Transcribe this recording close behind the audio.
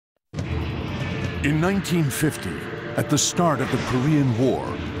In 1950, at the start of the Korean War,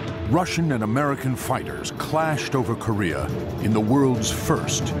 Russian and American fighters clashed over Korea in the world's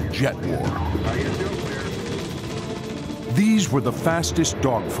first jet war. These were the fastest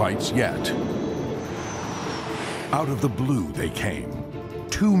dogfights yet. Out of the blue they came.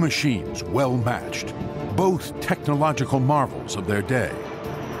 Two machines well matched, both technological marvels of their day.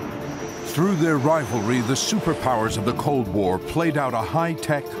 Through their rivalry, the superpowers of the Cold War played out a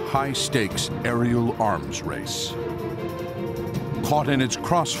high-tech, high-stakes aerial arms race. Caught in its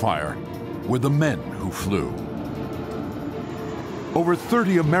crossfire were the men who flew. Over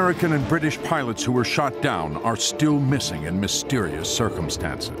 30 American and British pilots who were shot down are still missing in mysterious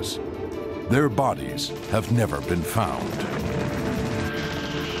circumstances. Their bodies have never been found.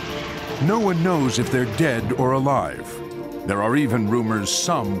 No one knows if they're dead or alive. There are even rumors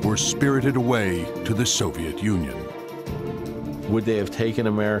some were spirited away to the Soviet Union. Would they have taken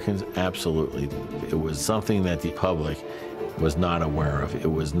Americans? Absolutely. It was something that the public was not aware of.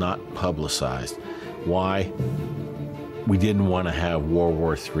 It was not publicized. Why? We didn't want to have World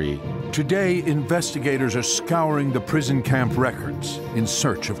War III. Today, investigators are scouring the prison camp records in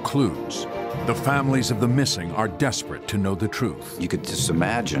search of clues. The families of the missing are desperate to know the truth. You could just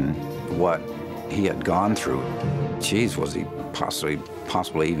imagine what he had gone through. Geez, was he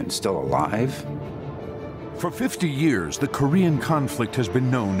possibly even still alive? For 50 years, the Korean conflict has been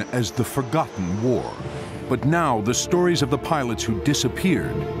known as the Forgotten War. But now, the stories of the pilots who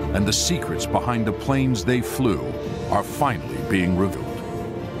disappeared and the secrets behind the planes they flew are finally being revealed.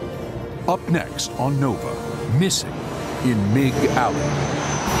 Up next on Nova, Missing in MIG Alley.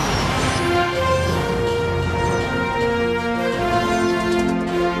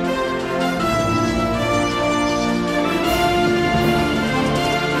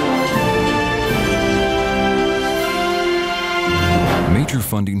 Major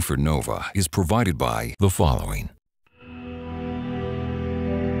funding for NOVA is provided by the following.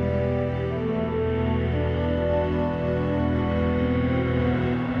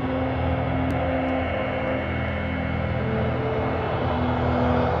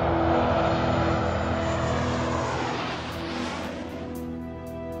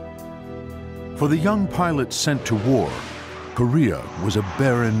 For the young pilots sent to war, Korea was a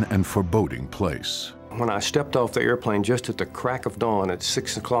barren and foreboding place. When I stepped off the airplane just at the crack of dawn at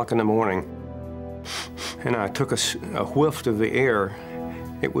 6 o'clock in the morning, and I took a whiff of the air,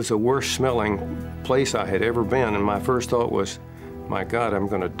 it was the worst smelling place I had ever been, and my first thought was, my God, I'm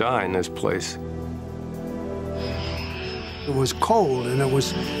going to die in this place. It was cold, and it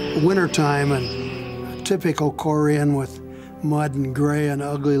was wintertime, and typical Korean with mud and gray and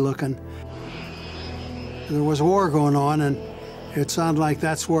ugly looking. There was a war going on, and it sounded like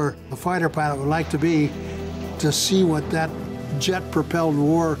that's where a fighter pilot would like to be, to see what that jet-propelled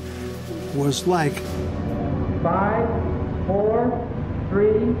war was like. 5, 4, 3,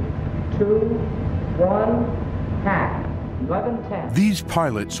 2, 1, hack. 11, 10. These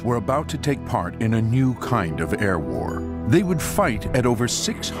pilots were about to take part in a new kind of air war. They would fight at over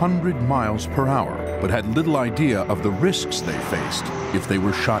 600 miles per hour, but had little idea of the risks they faced if they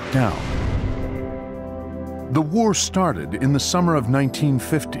were shot down. The war started in the summer of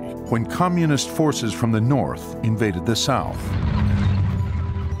 1950, when communist forces from the north invaded the south.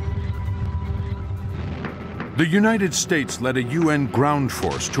 The United States led a UN ground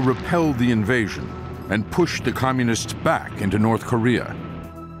force to repel the invasion and push the communists back into North Korea.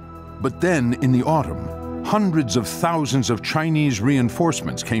 But then, in the autumn, hundreds of thousands of Chinese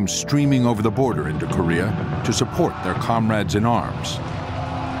reinforcements came streaming over the border into Korea to support their comrades in arms.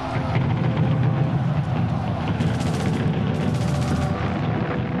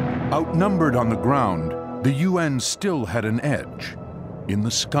 Outnumbered on the ground, the UN still had an edge in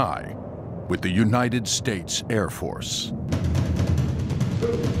the sky with the United States Air Force.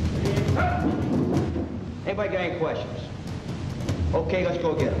 Anybody got any questions? Okay, let's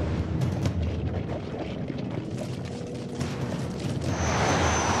go get them.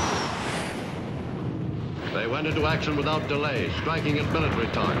 They went into action without delay, striking at military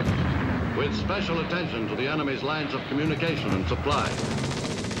targets, with special attention to the enemy's lines of communication and supply.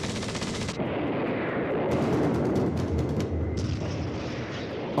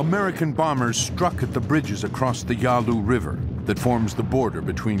 American bombers struck at the bridges across the Yalu River that forms the border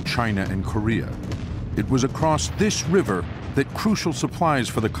between China and Korea. It was across this river that crucial supplies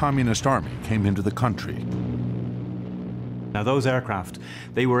for the Communist Army came into the country. Now, those aircraft,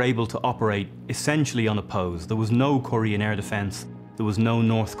 they were able to operate essentially unopposed. There was no Korean air defense, there was no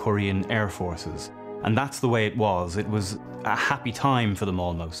North Korean air forces. And that's the way it was. It was a happy time for them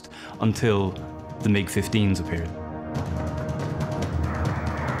almost, until the MiG-15s appeared.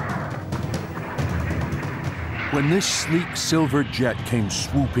 When this sleek silver jet came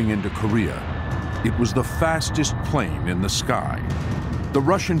swooping into Korea, it was the fastest plane in the sky. The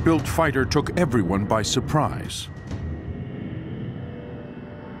Russian-built fighter took everyone by surprise.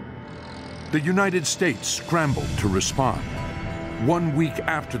 The United States scrambled to respond. 1 week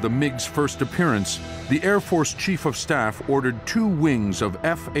after the MiG's first appearance, the Air Force Chief of Staff ordered 2 wings of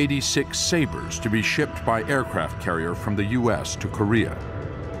F-86 Sabres to be shipped by aircraft carrier from the U.S. to Korea.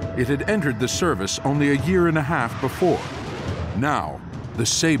 It had entered the service only a year and a half before. Now, the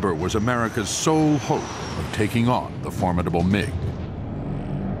Sabre was America's sole hope of taking on the formidable MiG.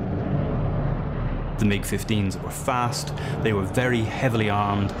 The MiG-15s were fast, they were very heavily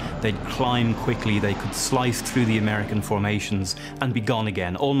armed, they'd climb quickly, they could slice through the American formations and be gone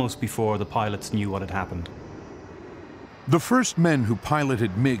again, almost before the pilots knew what had happened. The first men who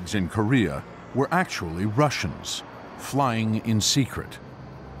piloted MiGs in Korea were actually Russians, flying in secret.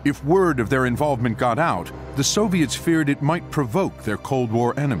 If word of their involvement got out, the Soviets feared it might provoke their Cold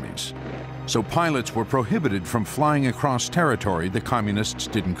War enemies. So pilots were prohibited from flying across territory the communists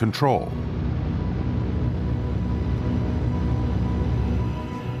didn't control.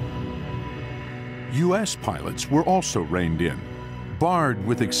 U.S. pilots were also reined in, barred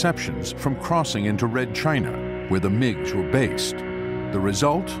with exceptions from crossing into Red China, where the MiGs were based. The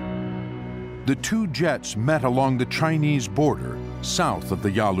result? The 2 jets met along the Chinese border, south of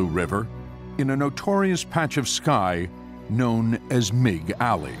the Yalu River, in a notorious patch of sky known as MiG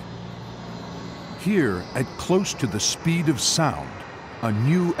Alley. Here, at close to the speed of sound, a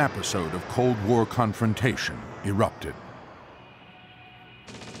new episode of Cold War confrontation erupted.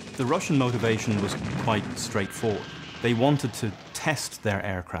 The Russian motivation was quite straightforward. They wanted to test their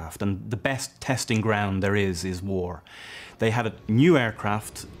aircraft, and the best testing ground there is war. They had a new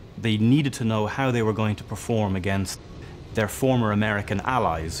aircraft. They needed to know how they were going to perform against their former American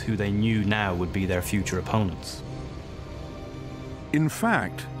allies, who they knew now would be their future opponents. In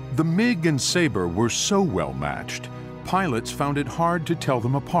fact, the MiG and Sabre were so well matched, pilots found it hard to tell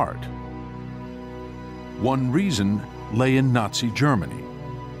them apart. One reason lay in Nazi Germany.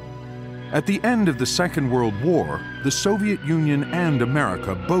 At the end of the Second World War, the Soviet Union and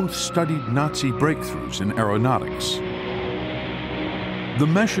America both studied Nazi breakthroughs in aeronautics. The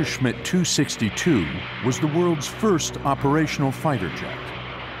Messerschmitt 262 was the world's first operational fighter jet.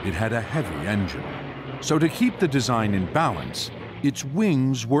 It had a heavy engine. So to keep the design in balance, its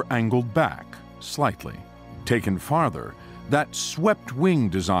wings were angled back slightly. Taken farther, that swept wing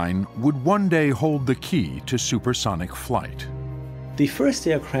design would one day hold the key to supersonic flight. The first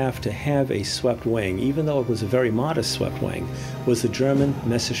aircraft to have a swept wing, even though it was a very modest swept wing, was the German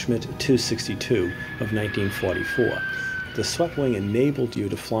Messerschmitt 262 of 1944. The swept wing enabled you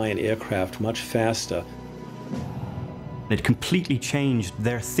to fly an aircraft much faster. It completely changed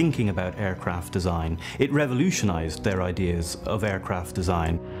their thinking about aircraft design. It revolutionized their ideas of aircraft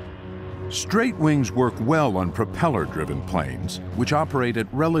design. Straight wings work well on propeller-driven planes, which operate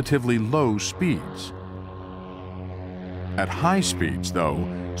at relatively low speeds. At high speeds, though,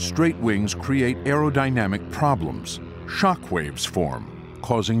 straight wings create aerodynamic problems. Shock waves form,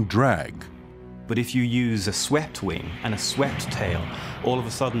 causing drag. But if you use a swept wing and a swept tail, all of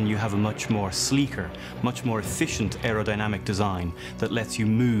a sudden you have a much more sleeker, much more efficient aerodynamic design that lets you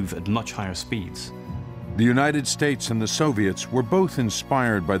move at much higher speeds. The United States and the Soviets were both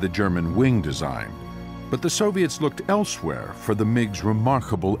inspired by the German wing design, but the Soviets looked elsewhere for the MiG's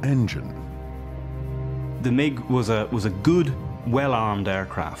remarkable engine. The MiG was a good, well-armed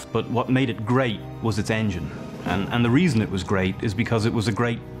aircraft, but what made it great was its engine. And the reason it was great is because it was a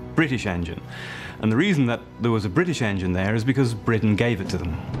great British engine. And the reason that there was a British engine there is because Britain gave it to them.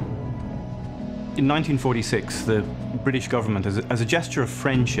 In 1946, the British government, as a gesture of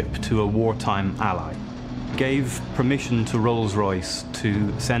friendship to a wartime ally, gave permission to Rolls-Royce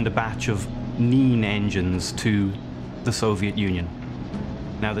to send a batch of Nien engines to the Soviet Union.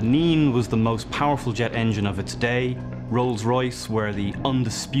 Now, the Nien was the most powerful jet engine of its day. Rolls-Royce were the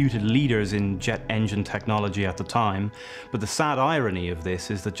undisputed leaders in jet engine technology at the time. But the sad irony of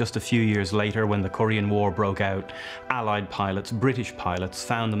this is that just a few years later, when the Korean War broke out, Allied pilots, British pilots,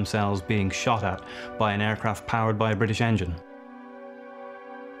 found themselves being shot at by an aircraft powered by a British engine.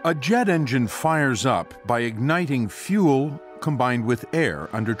 A jet engine fires up by igniting fuel combined with air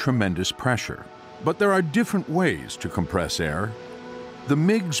under tremendous pressure. But there are different ways to compress air. The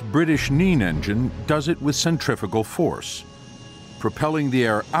MiG's British Nien engine does it with centrifugal force, propelling the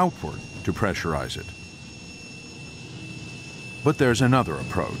air outward to pressurize it. But there's another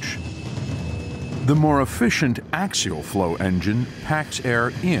approach. The more efficient axial flow engine packs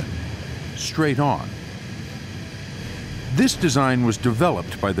air in, straight on. This design was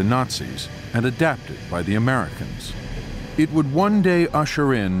developed by the Nazis and adapted by the Americans. It would one day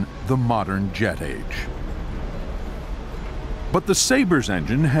usher in the modern jet age. But the Saber's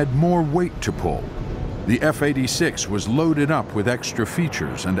engine had more weight to pull. The F-86 was loaded up with extra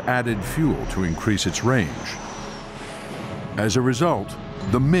features and added fuel to increase its range. As a result,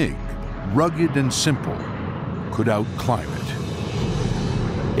 the MiG, rugged and simple, could outclimb it.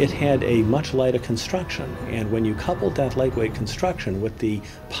 It had a much lighter construction, and when you coupled that lightweight construction with the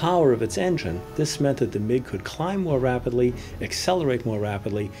power of its engine, this meant that the MiG could climb more rapidly, accelerate more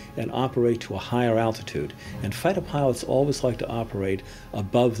rapidly, and operate to a higher altitude. And fighter pilots always like to operate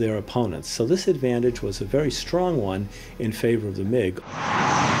above their opponents, so this advantage was a very strong one in favor of the MiG.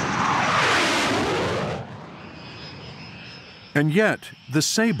 And yet, the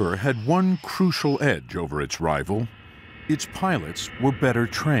Sabre had one crucial edge over its rival. Its pilots were better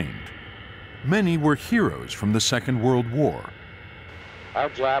trained. Many were heroes from the Second World War. Our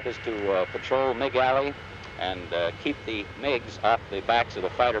job is to patrol MiG Alley and keep the MiGs off the backs of the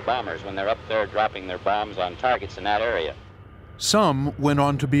fighter bombers when they're up there dropping their bombs on targets in that area. Some went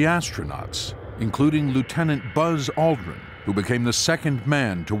on to be astronauts, including Lieutenant Buzz Aldrin, who became the second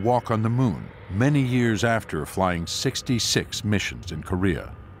man to walk on the moon many years after flying 66 missions in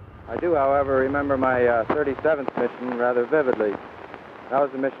Korea. I do, however, remember my 37th mission rather vividly. That was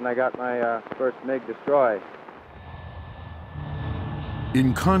the mission I got my first MiG destroyed.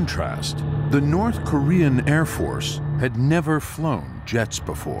 In contrast, the North Korean Air Force had never flown jets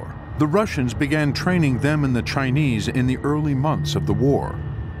before. The Russians began training them and the Chinese in the early months of the war.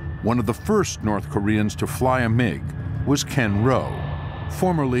 One of the first North Koreans to fly a MiG was Ken Rowe,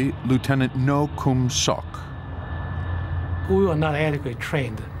 formerly Lieutenant No Kum Sok. We were not adequately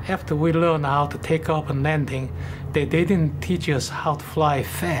trained. After we learned how to take off and landing, they didn't teach us how to fly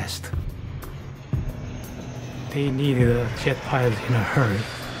fast. They needed a jet pilot in a hurry.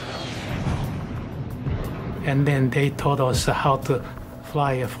 And then they taught us how to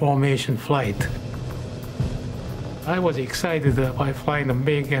fly a formation flight. I was excited by flying the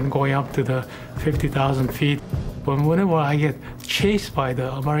MiG and going up to the 50,000 feet. But whenever I get chased by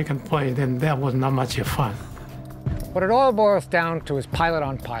the American plane, then that was not much fun. What it all boils down to is pilot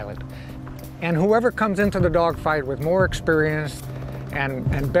on pilot. And whoever comes into the dogfight with more experience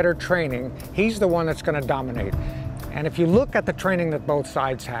and better training, he's the one that's going to dominate. And if you look at the training that both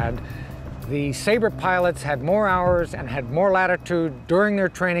sides had, the Sabre pilots had more hours and had more latitude during their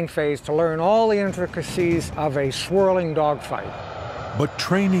training phase to learn all the intricacies of a swirling dogfight. But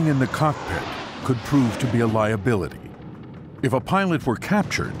training in the cockpit could prove to be a liability. If a pilot were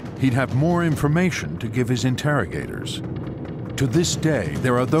captured, he'd have more information to give his interrogators. To this day,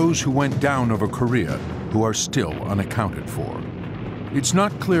 there are those who went down over Korea who are still unaccounted for. It's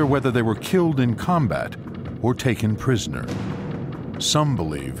not clear whether they were killed in combat or taken prisoner. Some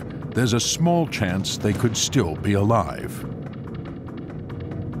believe there's a small chance they could still be alive.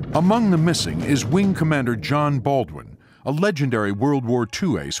 Among the missing is Wing Commander John Baldwin, a legendary World War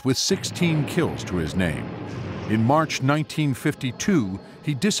II ace with 16 kills to his name. In March 1952,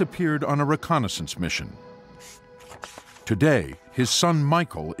 he disappeared on a reconnaissance mission. Today, his son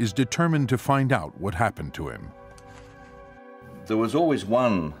Michael is determined to find out what happened to him. There was always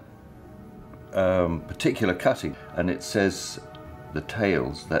one particular cutting, and it says the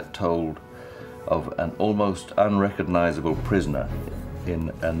tales that told of an almost unrecognizable prisoner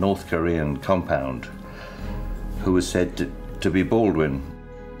in a North Korean compound who was said to be Baldwin.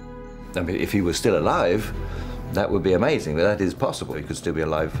 I mean, if he was still alive, that would be amazing, but that is possible. He could still be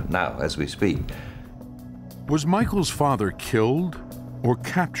alive now as we speak. Was Michael's father killed or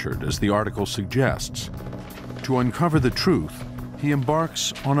captured, as the article suggests? To uncover the truth, he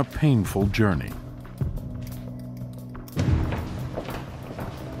embarks on a painful journey.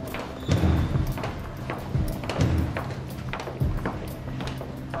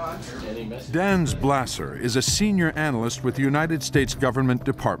 Dan Blasser is a senior analyst with the United States Government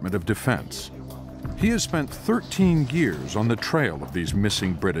Department of Defense. He has spent 13 years on the trail of these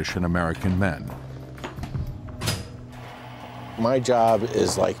missing British and American men. My job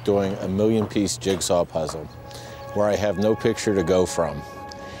is like doing a million-piece jigsaw puzzle where I have no picture to go from.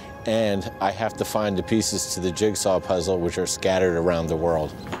 And I have to find the pieces to the jigsaw puzzle which are scattered around the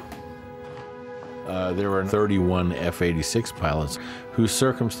world. There were 31 F-86 pilots whose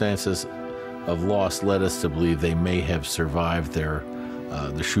circumstances of loss led us to believe they may have survived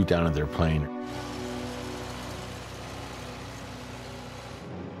the shoot down of their plane.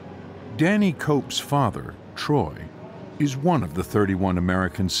 Danny Cope's father, Troy, is one of the 31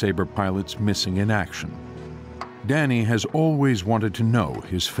 American Sabre pilots missing in action. Danny has always wanted to know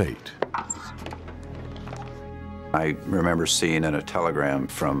his fate. I remember seeing in a telegram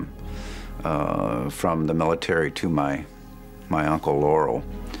from the military to my Uncle Laurel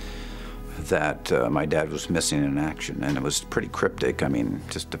that my dad was missing in action, and it was pretty cryptic. I mean,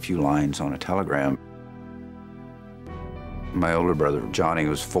 just a few lines on a telegram. My older brother, Johnny,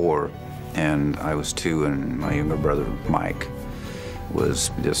 was 4, and I was 2, and my younger brother, Mike,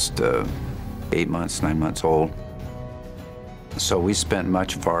 was just 8 months, 9 months old. So we spent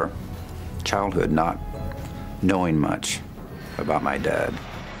much of our childhood not knowing much about my dad.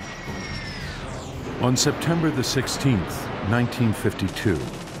 On September the 16th, 1952,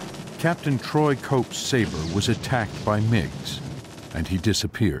 Captain Troy Cope's Sabre was attacked by MiGs, and he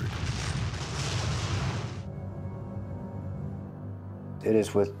disappeared. It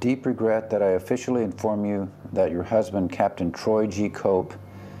is with deep regret that I officially inform you that your husband, Captain Troy G. Cope,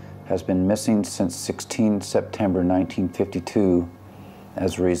 has been missing since 16 September 1952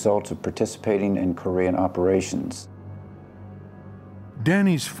 as a result of participating in Korean operations.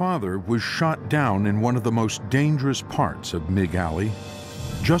 Danny's father was shot down in one of the most dangerous parts of MiG Alley,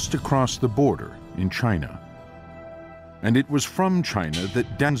 just across the border in China. And it was from China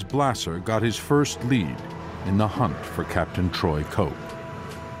that Dan's Blasser got his first lead in the hunt for Captain Troy Cope.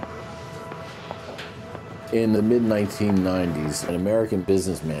 In the mid-1990s, an American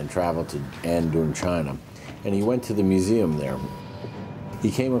businessman traveled to Andong, China, and he went to the museum there. He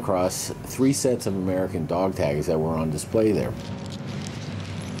came across 3 sets of American dog tags that were on display there.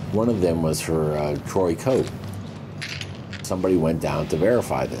 One of them was for Troy Cope. Somebody went down to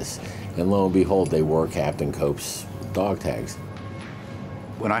verify this, and lo and behold, they were Captain Cope's dog tags.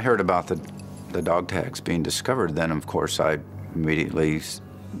 When I heard about the dog tags being discovered, then of course I immediately,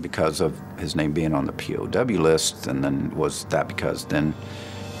 because of his name being on the POW list, and then was that because then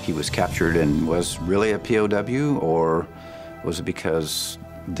he was captured and was really a POW, or was it because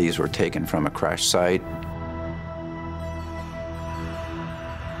these were taken from a crash site?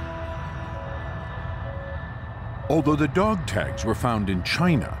 Although the dog tags were found in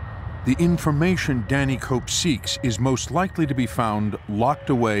China, the information Danny Cope seeks is most likely to be found locked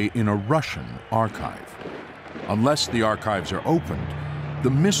away in a Russian archive. Unless the archives are opened,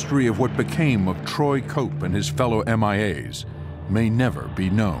 the mystery of what became of Troy Cope and his fellow MIAs may never be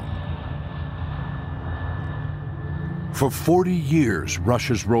known. For 40 years,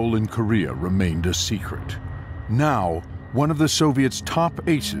 Russia's role in Korea remained a secret. Now, one of the Soviets' top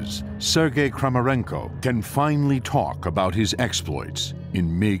aces, Sergei Kramarenko, can finally talk about his exploits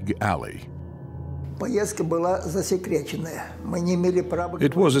in MiG Alley.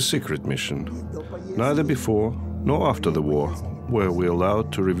 It was a secret mission. Neither before nor after the war were we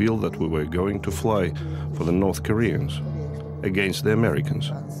allowed to reveal that we were going to fly for the North Koreans against the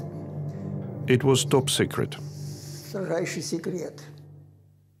Americans. It was top secret.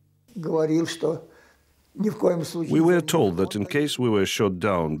 We were told that in case we were shot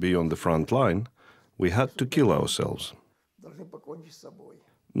down beyond the front line, we had to kill ourselves.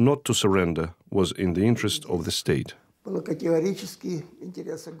 Not to surrender was in the interest of the state, of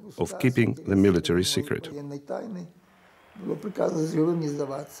keeping the military secret.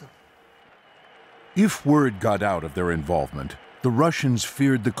 If word got out of their involvement, the Russians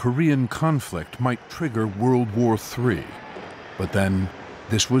feared the Korean conflict might trigger World War III. But then,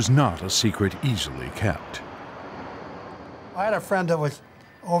 this was not a secret easily kept. I had a friend that was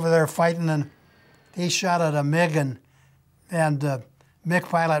over there fighting, and he shot at a MiG, and the MiG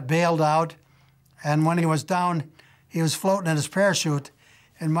pilot bailed out. And when he was down, he was floating in his parachute,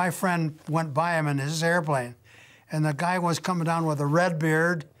 and my friend went by him in his airplane. And the guy was coming down with a red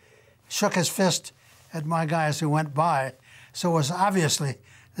beard, shook his fist at my guys who went by. So it was obviously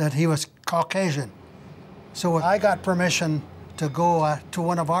that he was Caucasian. So I got permission to go to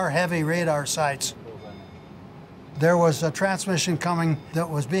one of our heavy radar sites. There was a transmission coming that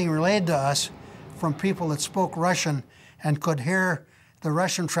was being relayed to us from people that spoke Russian and could hear the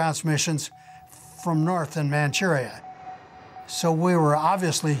Russian transmissions from north in Manchuria. So we were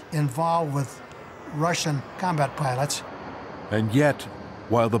obviously involved with Russian combat pilots. And yet,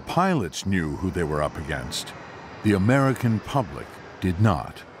 while the pilots knew who they were up against, the American public did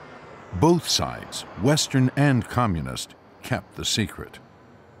not. Both sides, Western and Communist, kept the secret.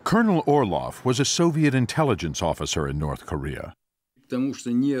 Colonel Orlov was a Soviet intelligence officer in North Korea.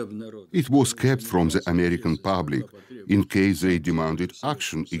 It was kept from the American public in case they demanded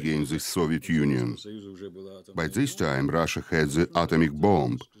action against the Soviet Union. By this time, Russia had the atomic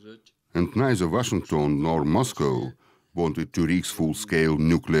bomb, and neither Washington nor Moscow wanted to risk full-scale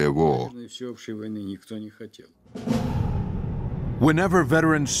nuclear war. Whenever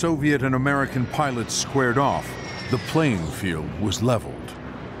veteran Soviet and American pilots squared off, the playing field was leveled.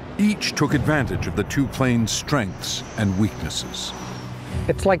 Each took advantage of the two planes' strengths and weaknesses.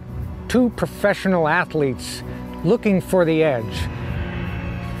 It's like two professional athletes looking for the edge.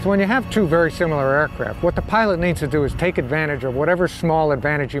 So when you have two very similar aircraft, what the pilot needs to do is take advantage of whatever small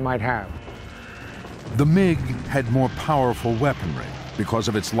advantage you might have. The MiG had more powerful weaponry. Because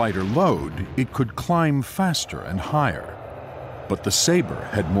of its lighter load, it could climb faster and higher. But the Sabre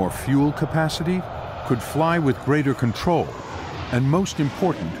had more fuel capacity, could fly with greater control, and most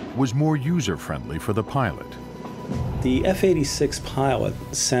important, was more user-friendly for the pilot. The F-86 pilot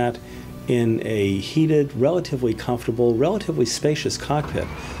sat in a heated, relatively comfortable, relatively spacious cockpit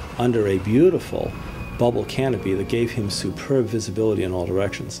under a beautiful bubble canopy that gave him superb visibility in all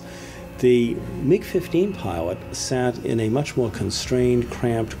directions. The MiG-15 pilot sat in a much more constrained,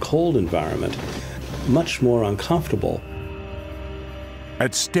 cramped, cold environment, much more uncomfortable.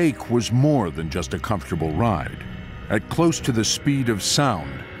 At stake was more than just a comfortable ride. At close to the speed of sound,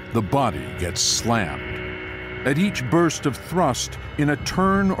 the body gets slammed. At each burst of thrust, in a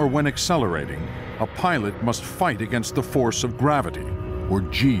turn or when accelerating, a pilot must fight against the force of gravity, or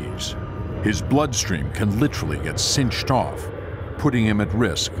G's. His bloodstream can literally get cinched off, putting him at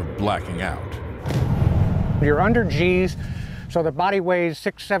risk of blacking out. You're under G's, so the body weighs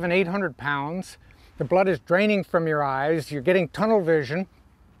 600, 700, 800 pounds. The blood is draining from your eyes. You're getting tunnel vision.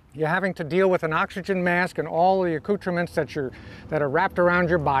 You're having to deal with an oxygen mask and all the accoutrements that are wrapped around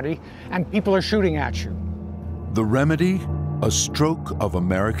your body, and people are shooting at you. The remedy? A stroke of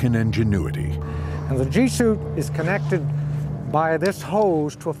American ingenuity. And the G-suit is connected by this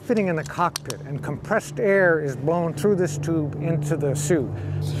hose to a fitting in the cockpit, and compressed air is blown through this tube into the suit.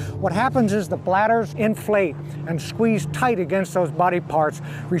 What happens is the bladders inflate and squeeze tight against those body parts,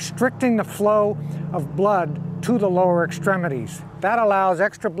 restricting the flow of blood to the lower extremities. That allows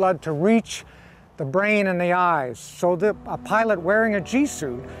extra blood to reach the brain and the eyes, so that a pilot wearing a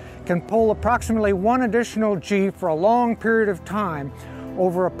G-suit can pull approximately 1 additional G for a long period of time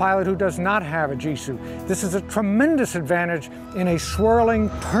over a pilot who does not have a G-suit. This is a tremendous advantage in a swirling,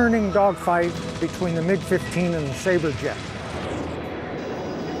 turning dogfight between the MiG-15 and the Sabre jet.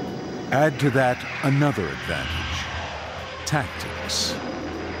 Add to that another advantage: tactics.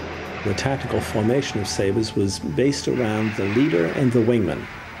 The tactical formation of Sabres was based around the leader and the wingman.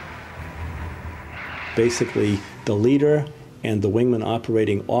 Basically, the leader and the wingman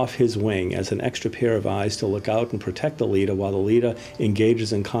operating off his wing as an extra pair of eyes to look out and protect the leader while the leader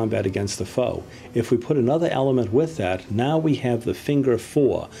engages in combat against the foe. If we put another element with that, now we have the finger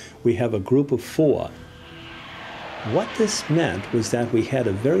four. We have a group of four. What this meant was that we had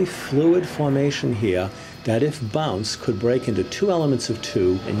a very fluid formation here that, if bounced, could break into two elements of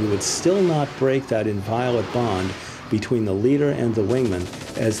two, and you would still not break that inviolate bond between the leader and the wingman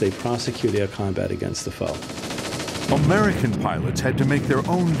as they prosecute air combat against the foe. American pilots had to make their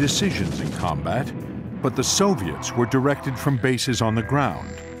own decisions in combat, but the Soviets were directed from bases on the ground,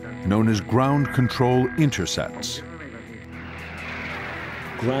 known as ground control intercepts.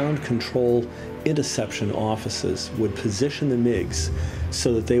 Ground control interception officers would position the MiGs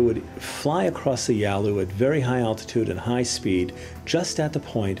so that they would fly across the Yalu at very high altitude and high speed, just at the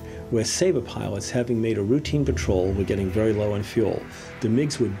point where Sabre pilots, having made a routine patrol, were getting very low on fuel. The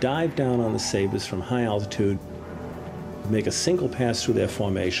MiGs would dive down on the Sabres from high altitude, make a single pass through their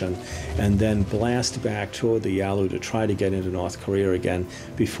formation, and then blast back toward the Yalu to try to get into North Korea again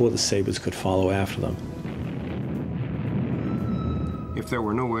before the Sabres could follow after them. If there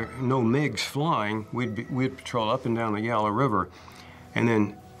were no MiGs flying, we'd patrol up and down the Yalu River, and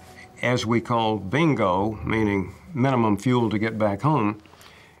then, as we called bingo, meaning minimum fuel to get back home,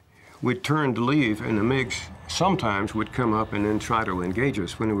 we'd turn to leave, and the MiGs sometimes would come up and then try to engage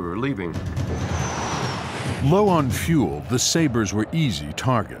us when we were leaving. Low on fuel, the Sabres were easy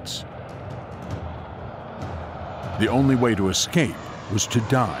targets. The only way to escape was to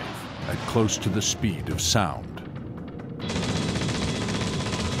dive at close to the speed of sound.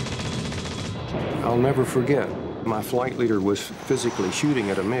 I'll never forget, my flight leader was physically shooting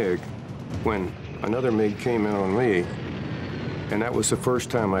at a MiG when another MiG came in on me, and that was the first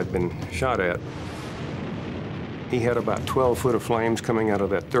time I'd been shot at. He had about 12 foot of flames coming out of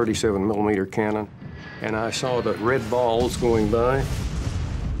that 37mm cannon, and I saw the red balls going by.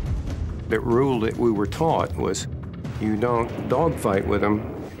 The rule that we were taught was you don't dogfight with them.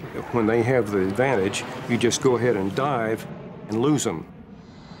 When they have the advantage, you just go ahead and dive and lose them.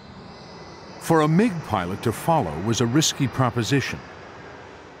 For a MiG pilot to follow was a risky proposition.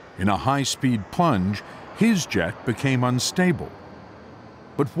 In a high-speed plunge, his jet became unstable.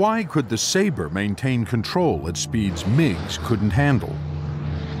 But why could the Sabre maintain control at speeds MiGs couldn't handle?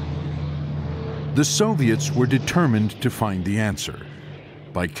 The Soviets were determined to find the answer.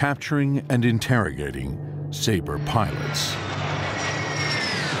 by capturing and interrogating Sabre pilots.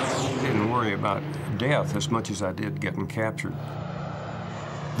 I didn't worry about death as much as I did getting captured.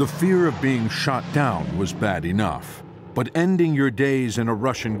 The fear of being shot down was bad enough, but ending your days in a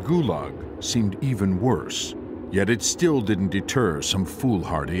Russian gulag seemed even worse. Yet it still didn't deter some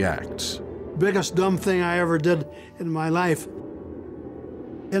foolhardy acts. Biggest dumb thing I ever did in my life.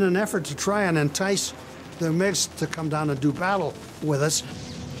 In an effort to try and entice the MiGs to come down and do battle with us,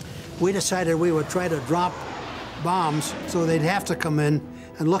 we decided we would try to drop bombs so they'd have to come in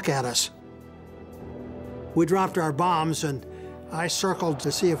and look at us. We dropped our bombs and I circled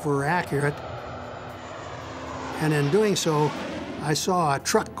to see if we were accurate. And in doing so, I saw a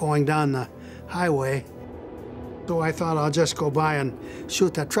truck going down the highway. So I thought I'll just go by and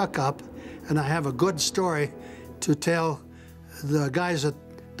shoot that truck up, and I have a good story to tell the guys at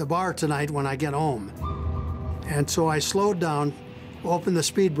the bar tonight when I get home. And so I slowed down, opened the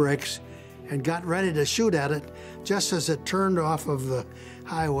speed brakes, and got ready to shoot at it just as it turned off of the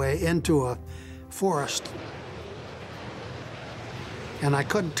highway into a forest. And I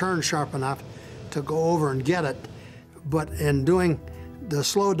couldn't turn sharp enough to go over and get it, but in doing the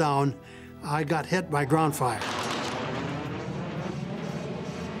slowdown, I got hit by ground fire.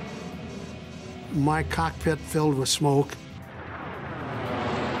 My cockpit filled with smoke.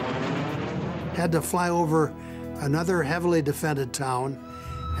 Had to fly over another heavily defended town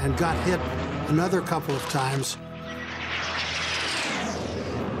and got hit another couple of times.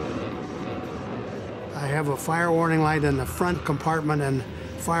 I have a fire warning light in the front compartment and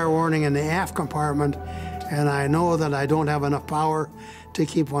fire warning in the aft compartment, and I know that I don't have enough power to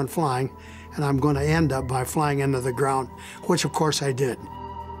keep on flying, and I'm going to end up by flying into the ground, which of course I did.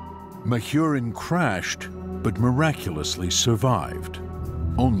 Mahurin crashed, but miraculously survived,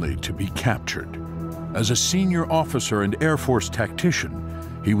 only to be captured. As a senior officer and Air Force tactician,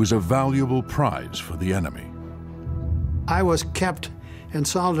 he was a valuable prize for the enemy. I was kept in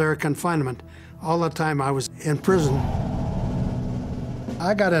solitary confinement all the time I was in prison.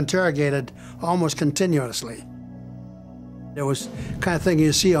 I got interrogated almost continuously. It was the kind of thing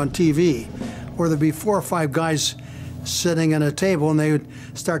you see on TV, where there'd be 4 or 5 guys sitting at a table and they would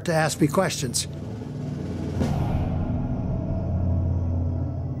start to ask me questions.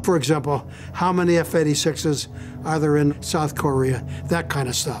 For example, how many F-86s are there in South Korea? That kind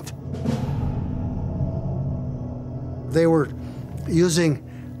of stuff. They were using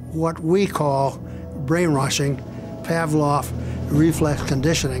what we call brainwashing, Pavlov reflex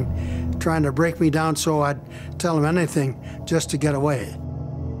conditioning, trying to break me down so I'd tell them anything just to get away.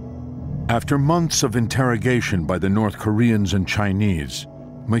 After months of interrogation by the North Koreans and Chinese,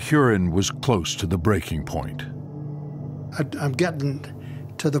 Mahurin was close to the breaking point. I'm getting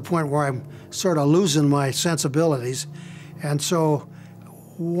to the point where I'm sort of losing my sensibilities, and so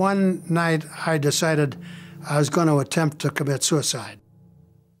one night I decided I was going to attempt to commit suicide.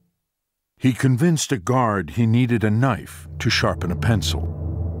 He convinced a guard he needed a knife to sharpen a pencil.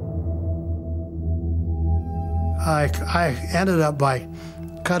 I ended up by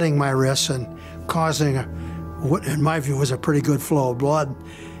cutting my wrists and causing what in my view was a pretty good flow of blood.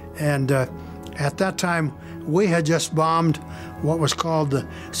 And at that time, we had just bombed what was called the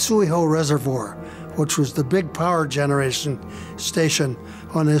Suiho Reservoir, which was the big power generation station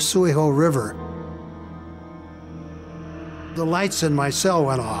on the Suiho River. The lights in my cell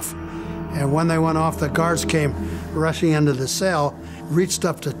went off, and when they went off, the guards came rushing into the cell, reached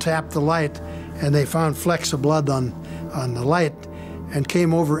up to tap the light, and they found flecks of blood on the light, and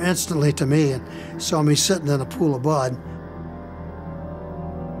came over instantly to me and saw me sitting in a pool of blood.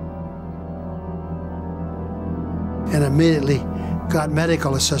 And immediately got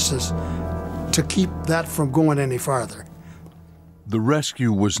medical assistance to keep that from going any farther. The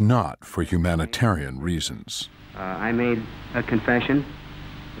rescue was not for humanitarian reasons. I made a confession.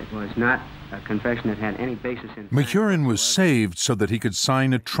 It was not a confession that had any basis in fact. Mahurin was saved so that he could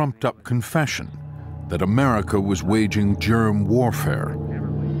sign a trumped-up confession that America was waging germ warfare.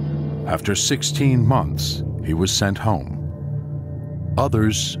 After 16 months, he was sent home.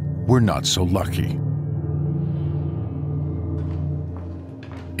 Others were not so lucky.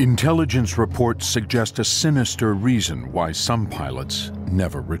 Intelligence reports suggest a sinister reason why some pilots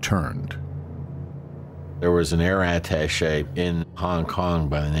never returned. There was an air attaché in Hong Kong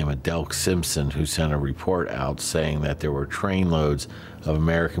by the name of Delk Simpson who sent a report out saying that there were trainloads of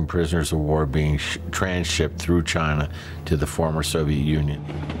American prisoners of war being transshipped through China to the former Soviet Union.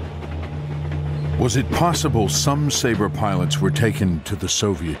 Was it possible some Sabre pilots were taken to the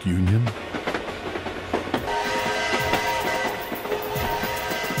Soviet Union?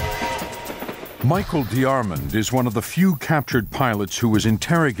 Michael Diarmond is one of the few captured pilots who was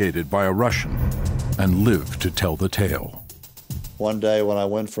interrogated by a Russian and lived to tell the tale. One day when I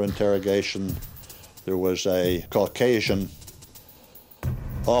went for interrogation, there was a Caucasian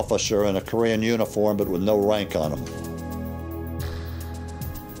officer in a Korean uniform but with no rank on him.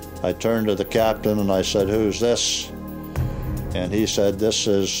 I turned to the captain and I said, "Who's this?" And he said, "This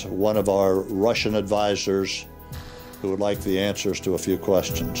is one of our Russian advisors who would like the answers to a few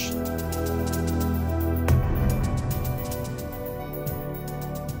questions."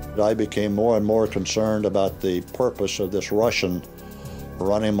 I became more and more concerned about the purpose of this Russian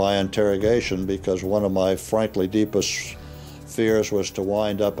running my interrogation, because one of my frankly deepest fears was to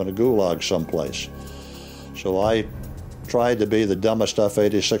wind up in a gulag someplace. So I tried to be the dumbest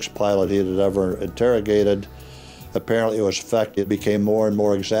F-86 pilot he had ever interrogated. Apparently it was effective. It became more and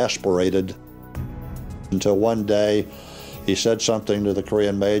more exasperated until one day he said something to the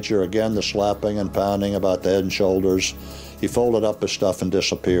Korean major, again the slapping and pounding about the head and shoulders. He folded up his stuff and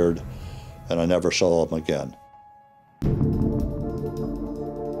disappeared, and I never saw him again.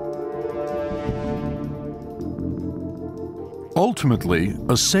 Ultimately,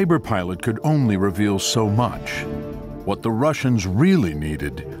 a Sabre pilot could only reveal so much. What the Russians really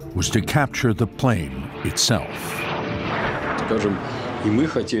needed was to capture the plane itself. We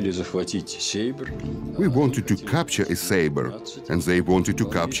wanted to capture a Sabre, and they wanted to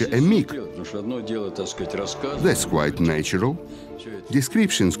capture a MiG. That's quite natural.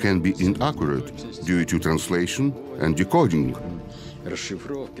 Descriptions can be inaccurate due to translation and decoding.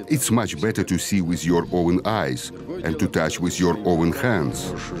 It's much better to see with your own eyes and to touch with your own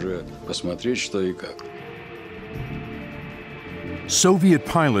hands. Soviet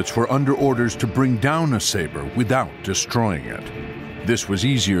pilots were under orders to bring down a Sabre without destroying it. This was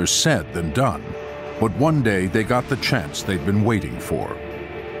easier said than done, but one day they got the chance they'd been waiting for.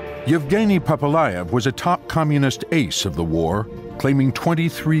 Yevgeny Papalayev was a top communist ace of the war, claiming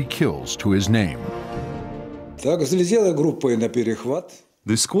 23 kills to his name.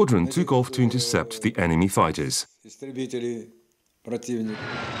 The squadron took off to intercept the enemy fighters.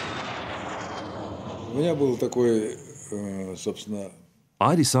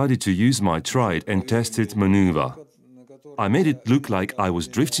 I decided to use my tried and tested maneuver. I made it look like I was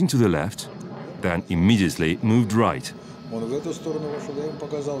drifting to the left, then immediately moved right.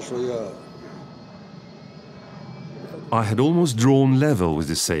 I had almost drawn level with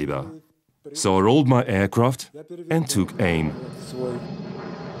the Sabre, so I rolled my aircraft and took aim.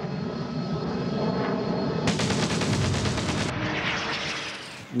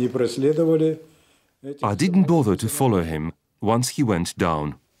 I didn't bother to follow him once he went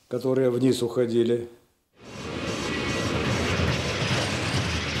down.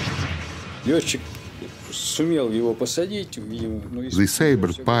 The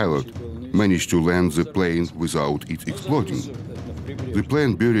Sabre pilot managed to land the plane without it exploding. The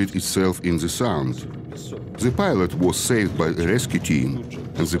plane buried itself in the Sound. The pilot was saved by a rescue team,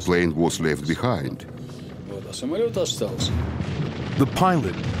 and the plane was left behind. The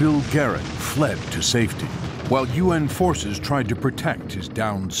pilot, Bill Garrett, fled to safety, while UN forces tried to protect his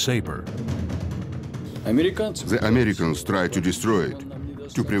downed Sabre. The Americans tried to destroy it,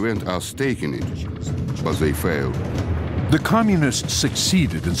 to prevent us taking it, but they failed. The communists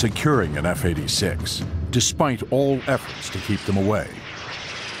succeeded in securing an F-86, despite all efforts to keep them away.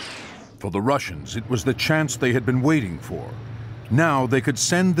 For the Russians, it was the chance they had been waiting for. Now they could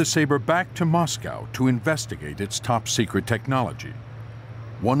send the Sabre back to Moscow to investigate its top-secret technology.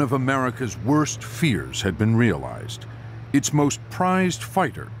 One of America's worst fears had been realized. Its most prized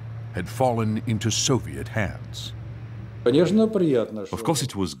fighter had fallen into Soviet hands. Of course,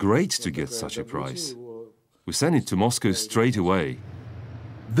 it was great to get such a prize. We sent it to Moscow straight away.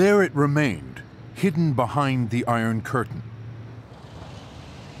 There it remained, hidden behind the Iron Curtain.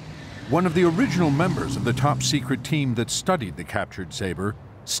 One of the original members of the top-secret team that studied the captured Sabre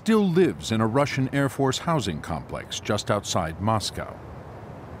still lives in a Russian Air Force housing complex just outside Moscow.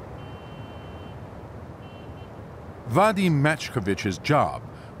 Vadim Machkovich's job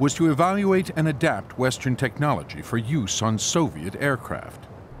was to evaluate and adapt Western technology for use on Soviet aircraft.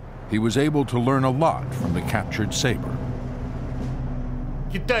 He was able to learn a lot from the captured Sabre.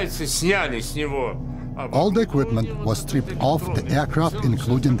 All the equipment was stripped off the aircraft,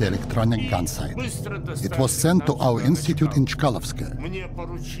 including the electronic gun sight. It was sent to our institute in Chkalovsk.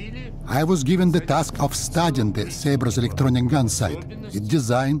 I was given the task of studying the Sabre's electronic gun sight, its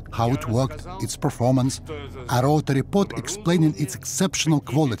design, how it worked, its performance. I wrote a report explaining its exceptional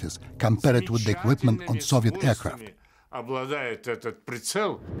qualities compared with the equipment on Soviet aircraft.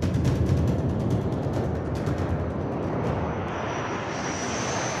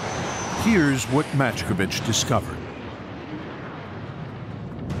 Here's what Machkovich discovered.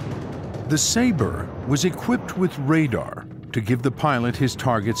 The Sabre was equipped with radar to give the pilot his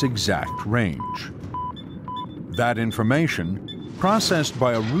target's exact range. That information, processed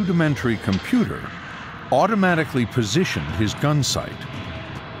by a rudimentary computer, automatically positioned his gun sight,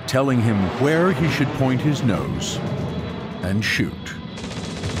 telling him where he should point his nose and shoot.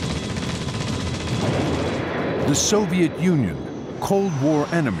 The Soviet Union, Cold War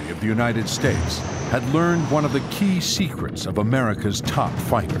enemy of the United States, had learned one of the key secrets of America's top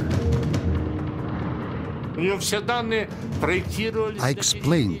fighter. I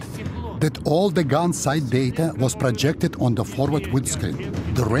explained that all the gun sight data was projected on the forward windscreen.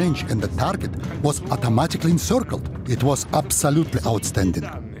 The range and the target was automatically encircled. It was absolutely outstanding.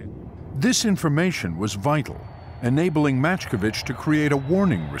 This information was vital, enabling Machkovich to create a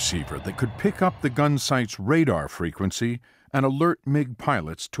warning receiver that could pick up the gun sight's radar frequency and alert MiG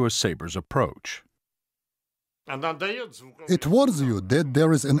pilots to a Sabre's approach. It warns you that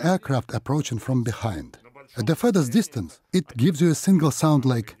there is an aircraft approaching from behind. At the furthest distance, it gives you a single sound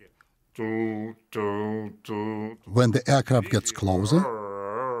like when the aircraft gets closer,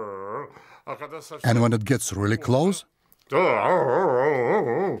 and when it gets really close,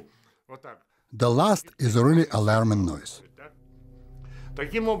 the last is a really alarming noise.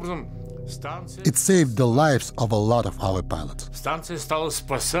 It saved the lives of a lot of our pilots.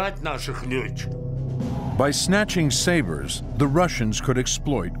 By snatching Sabres, the Russians could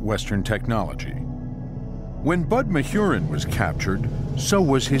exploit Western technology. When Bud Mahurin was captured, so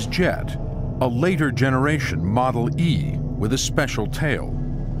was his jet, a later generation Model E with a special tail.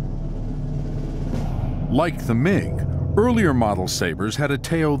 Like the MiG, earlier model Sabres had a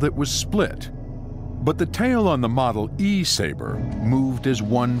tail that was split, but the tail on the Model E Sabre moved as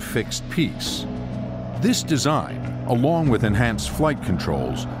one fixed piece. This design, along with enhanced flight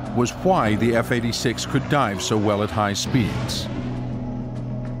controls, was why the F-86 could dive so well at high speeds.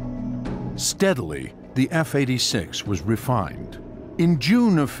 Steadily, the F-86 was refined. In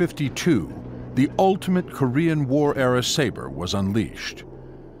June of '52, the ultimate Korean War-era Sabre was unleashed.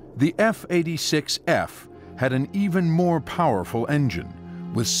 The F-86F had an even more powerful engine,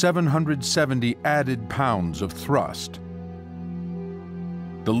 with 770 added pounds of thrust.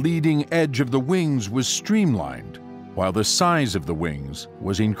 The leading edge of the wings was streamlined, while the size of the wings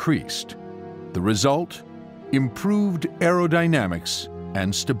was increased. The result? Improved aerodynamics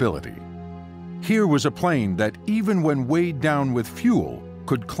and stability. Here was a plane that, even when weighed down with fuel,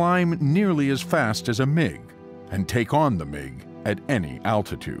 could climb nearly as fast as a MiG and take on the MiG at any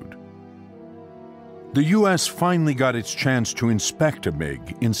altitude. The U.S. finally got its chance to inspect a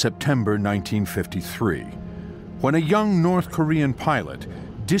MiG in September 1953, when a young North Korean pilot,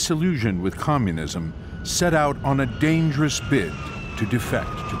 disillusioned with communism, set out on a dangerous bid to defect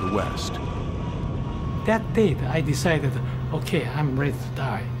to the West. That date, I decided, okay, I'm ready to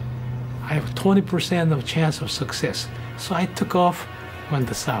die. I have 20% of chance of success. So I took off, went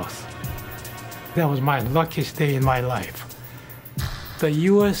to South. That was my luckiest day in my life. The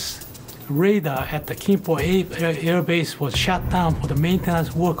U.S. radar at the Kimpo Air Base was shut down for the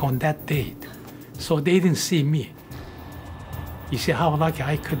maintenance work on that date. So they didn't see me. You see how lucky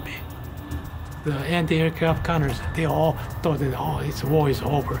I could be. The anti-aircraft gunners, they all thought that, oh, it's war is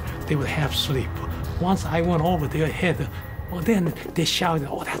over. They would have sleep. Once I went over their head, well, then they shouted,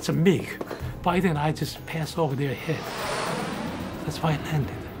 oh, that's a MiG. By then, I just passed over their head. That's why I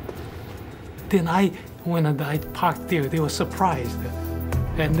landed. Then when I parked there, they were surprised.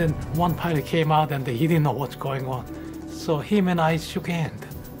 And then one pilot came out and he didn't know what's going on. So him and I shook hands.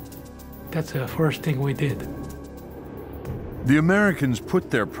 That's the first thing we did. The Americans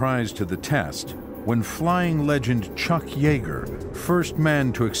put their prize to the test when flying legend Chuck Yeager, first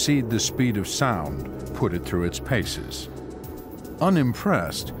man to exceed the speed of sound, put it through its paces.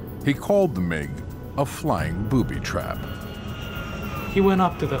 Unimpressed, he called the MiG a flying booby trap. He went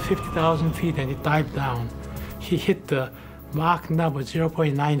up to the 50,000 feet and he dived down. He hit the Mach number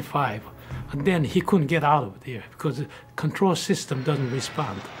 0.95, and then he couldn't get out of there because the control system doesn't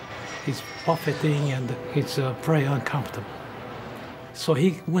respond. It's buffeting and it's very uncomfortable. So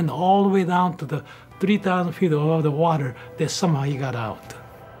he went all the way down to the 3,000 feet above the water, then somehow he got out.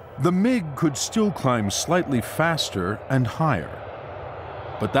 The MiG could still climb slightly faster and higher,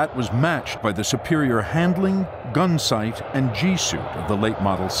 but that was matched by the superior handling, gun sight, and G-suit of the late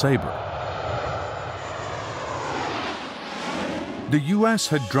model Sabre. The U.S.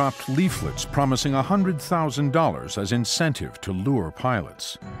 had dropped leaflets promising $100,000 as incentive to lure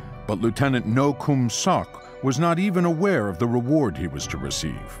pilots, but Lieutenant No Kum Sok was not even aware of the reward he was to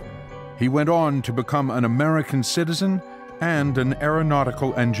receive. He went on to become an American citizen and an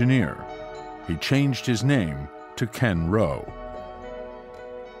aeronautical engineer, he changed his name to Ken Rowe.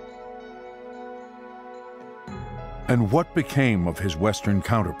 And what became of his Western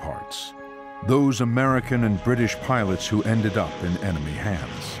counterparts, those American and British pilots who ended up in enemy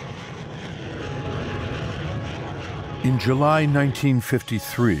hands? In July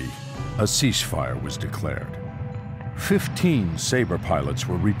 1953, a ceasefire was declared. 15 Sabre pilots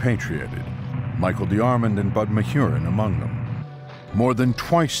were repatriated, Michael DeArmond and Bud Mahurin among them. More than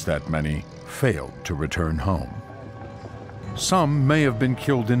twice that many failed to return home. Some may have been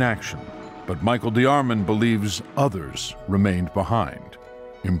killed in action, but Michael DeArmond believes others remained behind,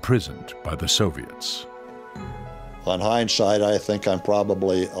 imprisoned by the Soviets. On hindsight, I think I'm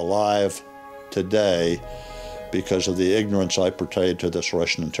probably alive today because of the ignorance I portrayed to this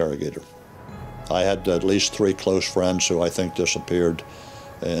Russian interrogator. I had at least 3 close friends who I think disappeared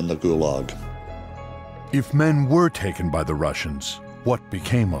in the Gulag. If men were taken by the Russians, what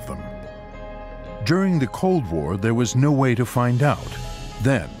became of them? During the Cold War, there was no way to find out.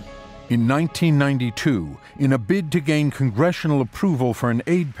 Then, in 1992, in a bid to gain congressional approval for an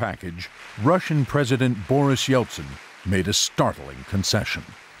aid package, Russian President Boris Yeltsin made a startling concession.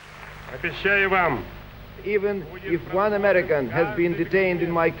 Even if one American has been detained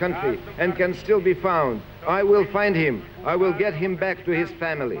in my country and can still be found, I will find him. I will get him back to his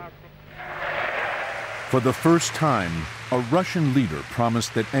family. For the first time, a Russian leader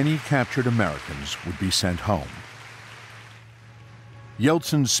promised that any captured Americans would be sent home.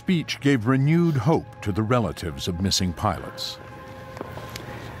 Yeltsin's speech gave renewed hope to the relatives of missing pilots.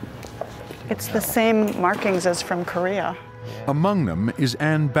 It's the same markings as from Korea. Among them is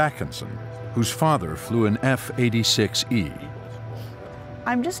Ann Backinson, whose father flew an F-86E.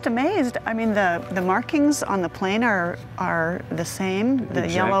 I'm just amazed. I mean, the markings on the plane are the same, the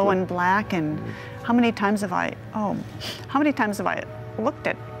Exactly. yellow and black, and how many times have I looked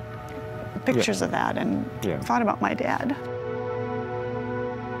at pictures of that and thought about my dad?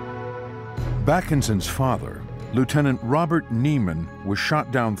 Backinson's father, Lieutenant Robert Neiman, was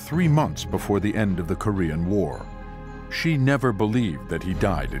shot down 3 months before the end of the Korean War. She never believed that he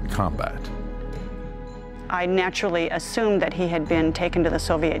died in combat. I naturally assumed that he had been taken to the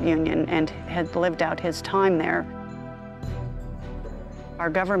Soviet Union and had lived out his time there. Our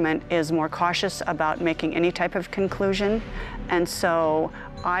government is more cautious about making any type of conclusion, and so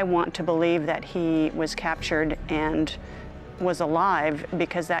I want to believe that he was captured and was alive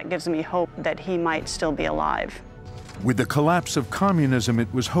because that gives me hope that he might still be alive. With the collapse of communism,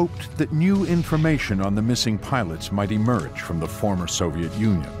 it was hoped that new information on the missing pilots might emerge from the former Soviet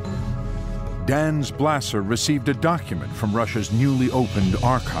Union. Dans Blasser received a document from Russia's newly opened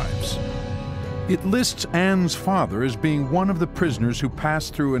archives. It lists Ann's father as being one of the prisoners who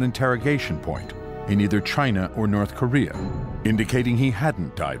passed through an interrogation point in either China or North Korea, indicating he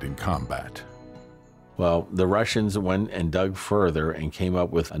hadn't died in combat. Well, the Russians went and dug further and came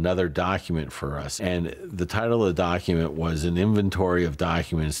up with another document for us. And the title of the document was an inventory of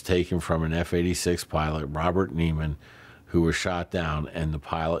documents taken from an F-86 pilot, Robert Neiman, who was shot down and the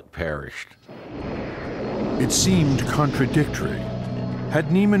pilot perished. It seemed contradictory. Had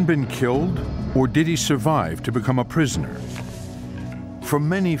Neiman been killed, or did he survive to become a prisoner? For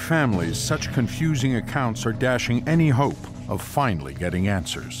many families, such confusing accounts are dashing any hope of finally getting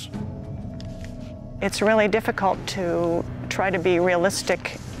answers. It's really difficult to try to be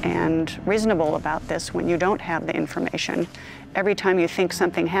realistic and reasonable about this when you don't have the information. Every time you think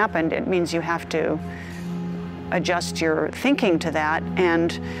something happened, it means you have to adjust your thinking to that,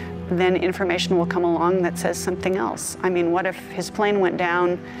 and then information will come along that says something else. I mean, what if his plane went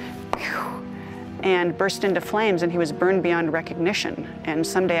down and burst into flames and he was burned beyond recognition, and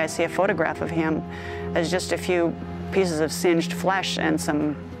someday I see a photograph of him as just a few pieces of singed flesh and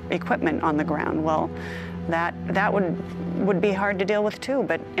some equipment on the ground? Well, that would be hard to deal with too,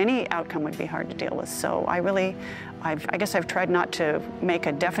 but any outcome would be hard to deal with. So I guess I've tried not to make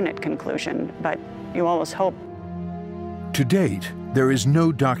a definite conclusion, but you always hope. To date, there is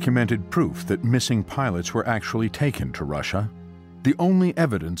no documented proof that missing pilots were actually taken to Russia. The only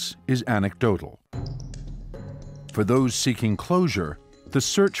evidence is anecdotal. For those seeking closure, the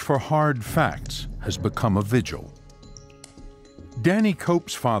search for hard facts has become a vigil. Danny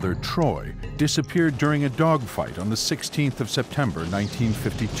Cope's father, Troy, disappeared during a dogfight on the 16th of September,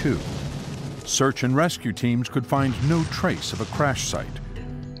 1952. Search and rescue teams could find no trace of a crash site.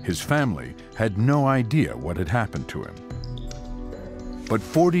 His family had no idea what had happened to him. But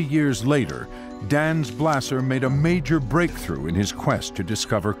 40 years later, Dans Blasser made a major breakthrough in his quest to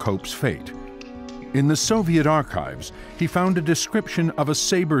discover Cope's fate. In the Soviet archives, he found a description of a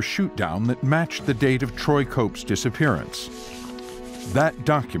Sabre shootdown that matched the date of Troy Cope's disappearance. That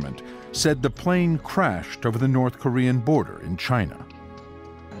document said the plane crashed over the North Korean border in China.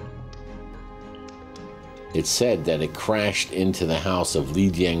 It said that it crashed into the house of Li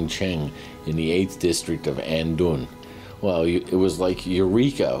Jiangcheng in the 8th district of Andun. Well, it was like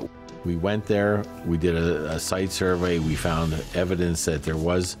eureka. We went there, we did a site survey, we found evidence that there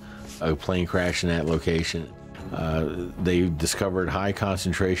was a plane crash in that location. They discovered high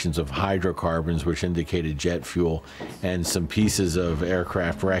concentrations of hydrocarbons, which indicated jet fuel, and some pieces of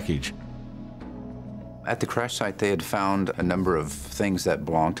aircraft wreckage. At the crash site, they had found a number of things that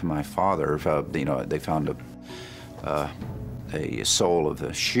belonged to my father. You know, they found a sole of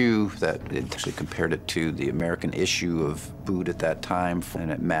a shoe that actually compared it to the American issue of boot at that time, and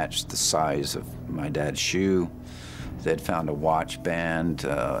it matched the size of my dad's shoe. They'd found a watch band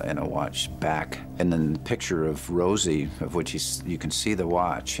and a watch back, and then the picture of Rosie, of which you can see the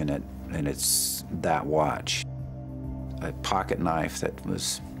watch, and it's that watch. A pocket knife that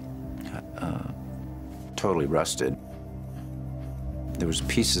was totally rusted. There was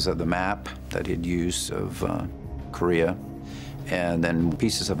pieces of the map that he'd used of Korea, and then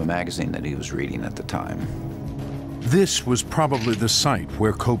pieces of a magazine that he was reading at the time. This was probably the site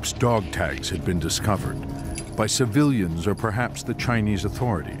where Cope's dog tags had been discovered, by civilians or perhaps the Chinese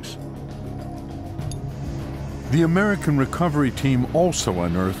authorities. The American recovery team also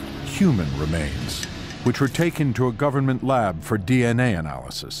unearthed human remains, which were taken to a government lab for DNA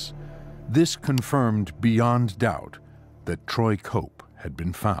analysis. This confirmed beyond doubt that Troy Cope had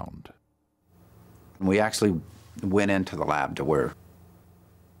been found. We actually went into the lab to where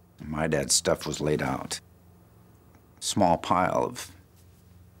my dad's stuff was laid out. Small pile of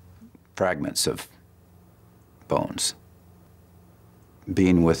fragments of bones.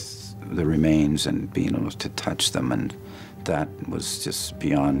 Being with the remains and being able to touch them, and that was just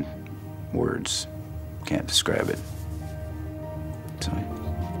beyond words. Can't describe it. So.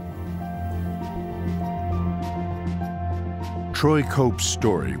 Troy Cope's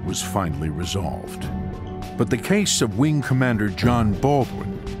story was finally resolved, but the case of Wing Commander John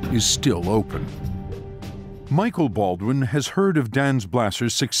Baldwin is still open. Michael Baldwin has heard of Dans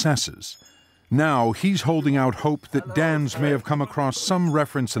Blasser's successes. Now he's holding out hope that Dans may have come across some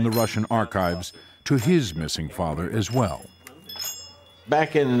reference in the Russian archives to his missing father as well.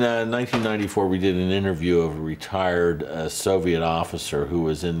 Back in 1994, we did an interview of a retired Soviet officer who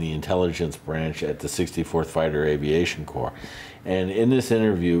was in the intelligence branch at the 64th Fighter Aviation Corps. And in this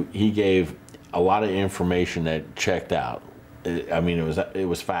interview, he gave a lot of information that checked out. I mean, it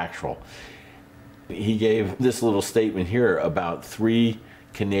was factual. He gave this little statement here about 3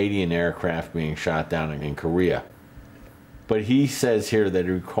 Canadian aircraft being shot down in Korea. But he says here that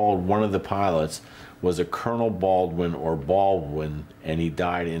he recalled one of the pilots was a Colonel Baldwin or Baldwin, and he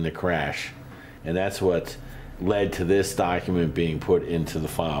died in the crash. And that's what led to this document being put into the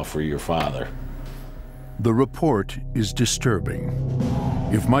file for your father. The report is disturbing.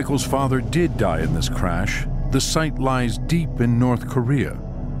 If Michael's father did die in this crash, the site lies deep in North Korea,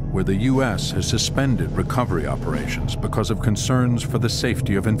 where the U.S. has suspended recovery operations because of concerns for the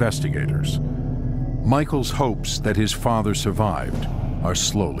safety of investigators. Michael's hopes that his father survived are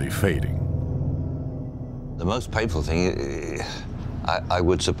slowly fading. The most painful thing, I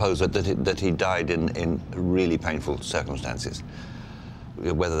would suppose, that he died in really painful circumstances.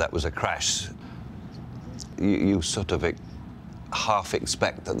 Whether that was a crash, you sort of half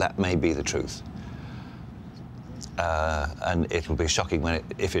expect that may be the truth. And it'll be shocking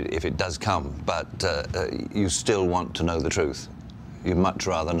if it does come, but you still want to know the truth. You'd much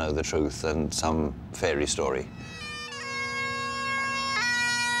rather know the truth than some fairy story.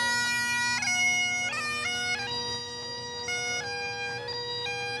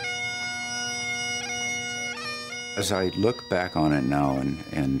 As I look back on it now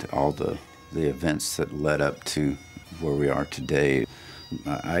and all the events that led up to where we are today,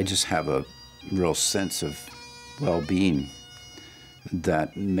 I just have a real sense of well-being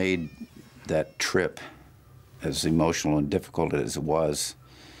that made that trip, as emotional and difficult as it was,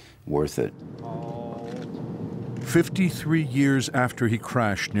 worth it. 53 years after he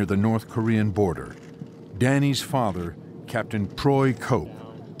crashed near the North Korean border, Danny's father, Captain Troy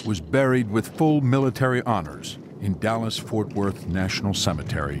Cope, was buried with full military honors in Dallas-Fort Worth National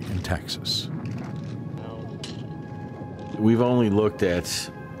Cemetery in Texas. We've only looked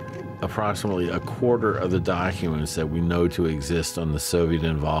at approximately a quarter of the documents that we know to exist on the Soviet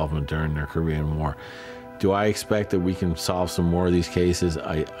involvement during the Korean War. Do I expect that we can solve some more of these cases?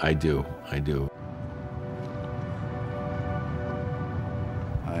 I do.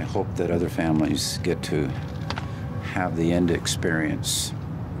 I hope that other families get to have the end experience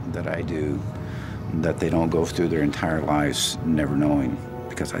that I do, that they don't go through their entire lives never knowing,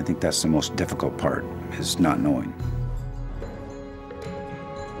 because because I think that's the most difficult part, is not knowing.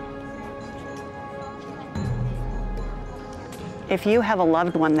 If you have a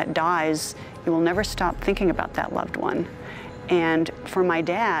loved one that dies, you will never stop thinking about that loved one. And for my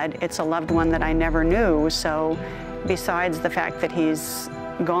dad, it's a loved one that I never knew, so besides the fact that he's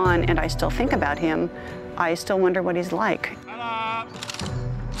gone and I still think about him, I still wonder what he's like.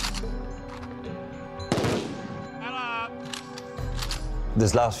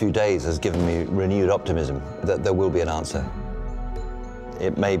 This last few days has given me renewed optimism that there will be an answer.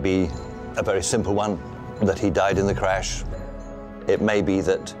 It may be a very simple one, that he died in the crash. It may be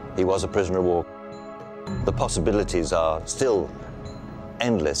that he was a prisoner of war. The possibilities are still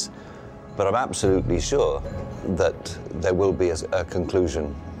endless, but I'm absolutely sure that there will be a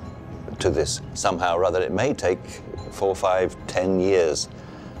conclusion to this somehow or other. It may take 4, 5, 10 years,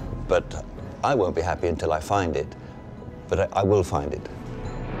 but I won't be happy until I find it, but I will find it.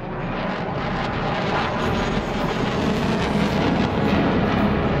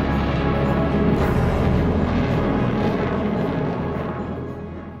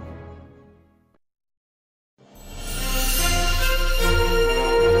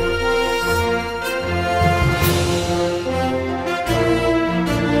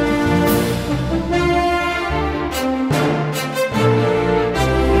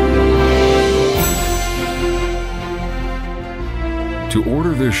 To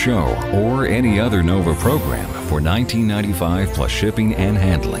order this show or any other NOVA program for $19.95 plus shipping and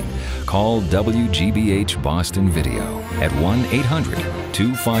handling, call WGBH Boston Video at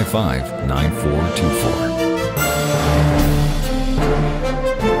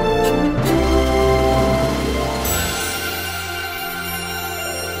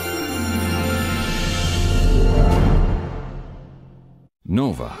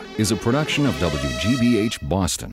NOVA is a production of WGBH Boston.